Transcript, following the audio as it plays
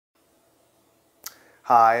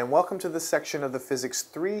Hi, and welcome to this section of the Physics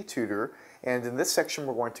 3 tutor. And in this section,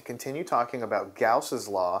 we're going to continue talking about Gauss's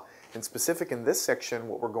law. In specific, in this section,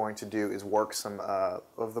 what we're going to do is work some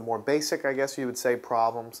of the more basic, I guess you would say,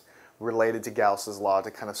 problems related to Gauss's law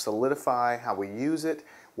to kind of solidify how we use it,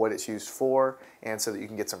 what it's used for, and so that you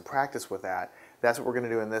can get some practice with that. That's what we're going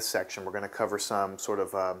to do in this section. We're going to cover some sort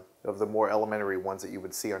of the more elementary ones that you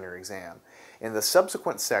would see on your exam. In the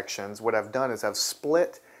subsequent sections, what I've done is I've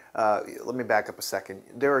split. Let me back up a second.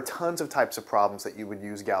 There are tons of types of problems that you would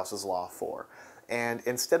use Gauss's law for. And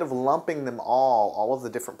instead of lumping them all of the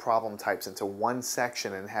different problem types into one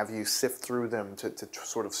section and have you sift through them to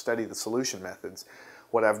sort of study the solution methods,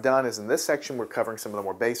 what I've done is in this section we're covering some of the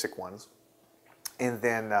more basic ones. And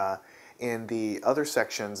then in the other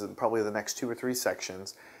sections, and probably the next 2 or 3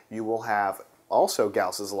 sections, you will have also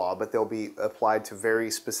Gauss's law, but they'll be applied to very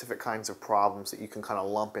specific kinds of problems that you can kind of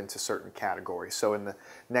lump into certain categories. So in the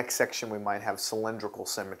next section we might have cylindrical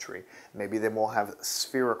symmetry, maybe then we'll have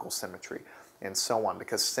spherical symmetry, and so on,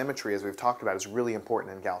 because symmetry, as we've talked about, is really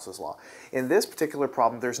important in Gauss's law. In this particular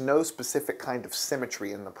problem, there's no specific kind of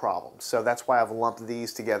symmetry in the problem, so that's why I've lumped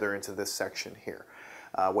these together into this section here.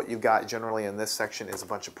 What you've got generally in this section is a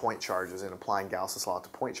bunch of point charges and applying Gauss's law to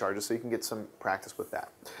point charges, so you can get some practice with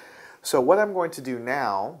that. So what I'm going to do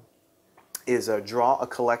now is draw a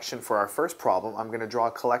collection for our first problem. I'm going to draw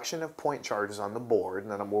a collection of point charges on the board,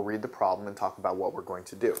 and then we'll read the problem and talk about what we're going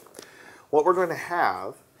to do. What we're going to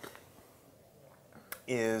have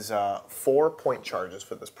is 4 point charges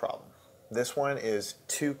for this problem. This one is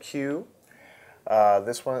 2q.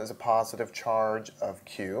 This one is a positive charge of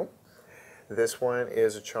q. This one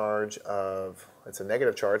is a charge of, it's a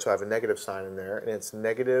negative charge, so I have a negative sign in there, and it's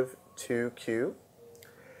negative 2q.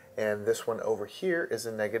 And this one over here is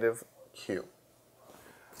a negative q.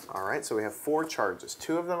 Alright, so we have 4 charges.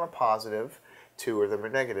 2 of them are positive, 2 of them are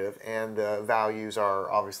negative, and the values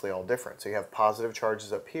are obviously all different. So you have positive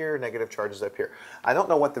charges up here, negative charges up here. I don't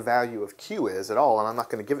know what the value of q is at all, and I'm not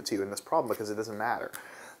going to give it to you in this problem because it doesn't matter.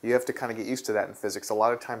 You have to kind of get used to that in physics. A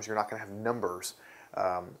lot of times you're not going to have numbers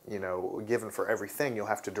given for everything. You'll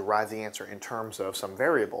have to derive the answer in terms of some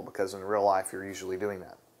variable, because in real life you're usually doing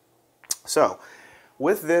that. So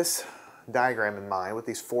with this diagram in mind, with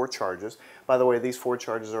these 4 charges, by the way, these 4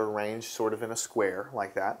 charges are arranged sort of in a square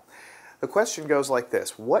like that. The question goes like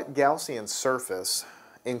this: what Gaussian surface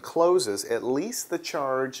encloses at least the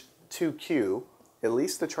charge 2q, at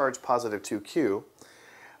least the charge positive 2q,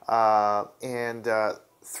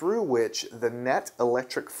 through which the net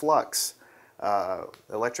electric flux,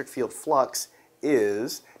 electric field flux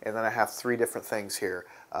is, and then I have 3 different things here.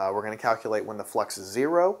 We're going to calculate when the flux is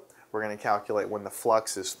 0. We're going to calculate when the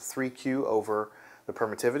flux is 3q over the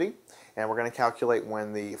permittivity, and we're going to calculate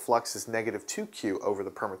when the flux is negative 2q over the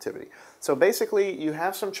permittivity. So basically you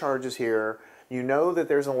have some charges here. You know that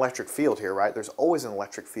there's an electric field here, right? There's always an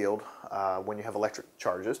electric field when you have electric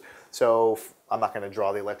charges. So I'm not going to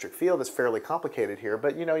draw the electric field. It's fairly complicated here,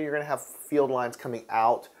 but you know you're going to have field lines coming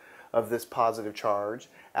out of this positive charge,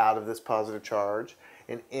 out of this positive charge,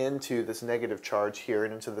 and into this negative charge here,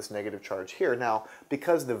 and into this negative charge here. Now,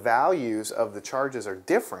 because the values of the charges are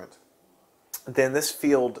different, then this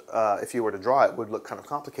field, if you were to draw it, would look kind of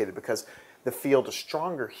complicated, because the field is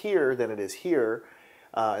stronger here than it is here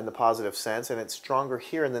in the positive sense, and it's stronger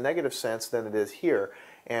here in the negative sense than it is here.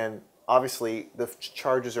 And obviously, the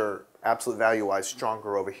charges are absolute value-wise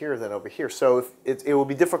stronger over here than over here. So it would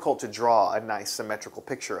be difficult to draw a nice symmetrical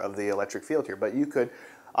picture of the electric field here, but you could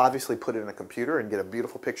obviously put it in a computer and get a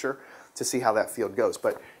beautiful picture to see how that field goes.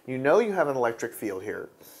 But you know you have an electric field here,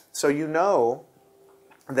 so you know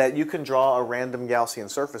that you can draw a random Gaussian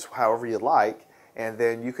surface however you like, and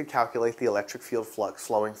then you could calculate the electric field flux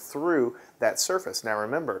flowing through that surface. Now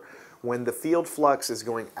remember, when the field flux is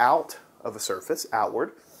going out of a surface,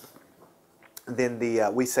 outward, then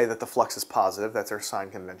we say that the flux is positive. That's our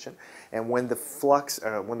sign convention. And when the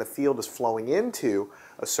when the field is flowing into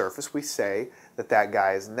a surface, we say that that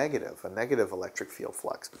guy is negative, a negative electric field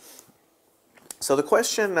flux. So the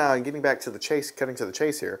question, getting back to the chase, cutting to the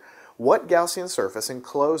chase here, what Gaussian surface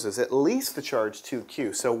encloses at least the charge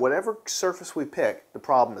 2q? So whatever surface we pick, the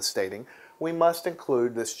problem is stating, we must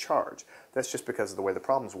include this charge. That's just because of the way the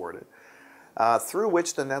problem is worded. Through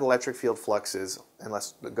which the net electric field flux is, and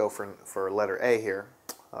let's go for letter A here,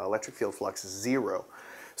 electric field flux is 0.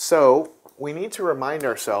 So we need to remind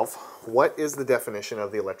ourselves, what is the definition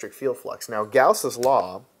of the electric field flux? Now Gauss's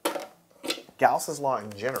law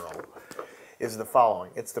in general is the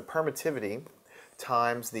following. It's the permittivity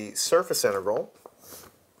times the surface integral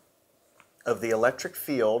of the electric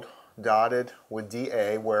field dotted with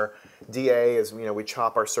dA, where dA is, we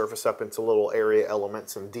chop our surface up into little area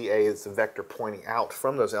elements, and dA is the vector pointing out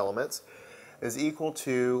from those elements, is equal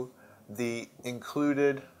to the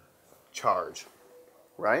included charge,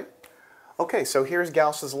 right? Okay, so here's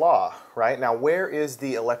Gauss's law, right? Now, where is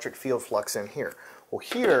the electric field flux in here? Well,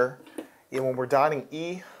 here, when we're dotting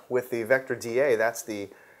E with the vector dA, that's the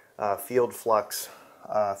field flux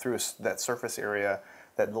through that surface area,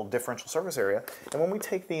 that little differential surface area. And when we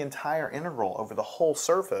take the entire integral over the whole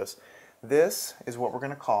surface, this is what we're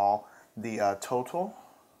going to call the total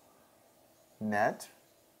net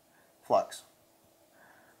flux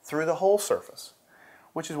through the whole surface,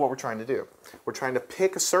 which is what we're trying to do. We're trying to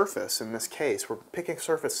pick a surface. In this case, we're picking a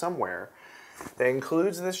surface somewhere that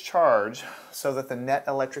includes this charge so that the net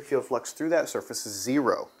electric field flux through that surface is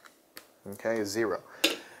 0. Okay, is 0.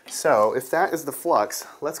 So if that is the flux,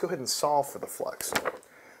 let's go ahead and solve for the flux.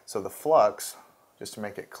 So the flux, just to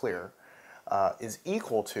make it clear, is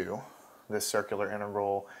equal to this circular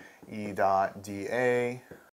integral E dot dA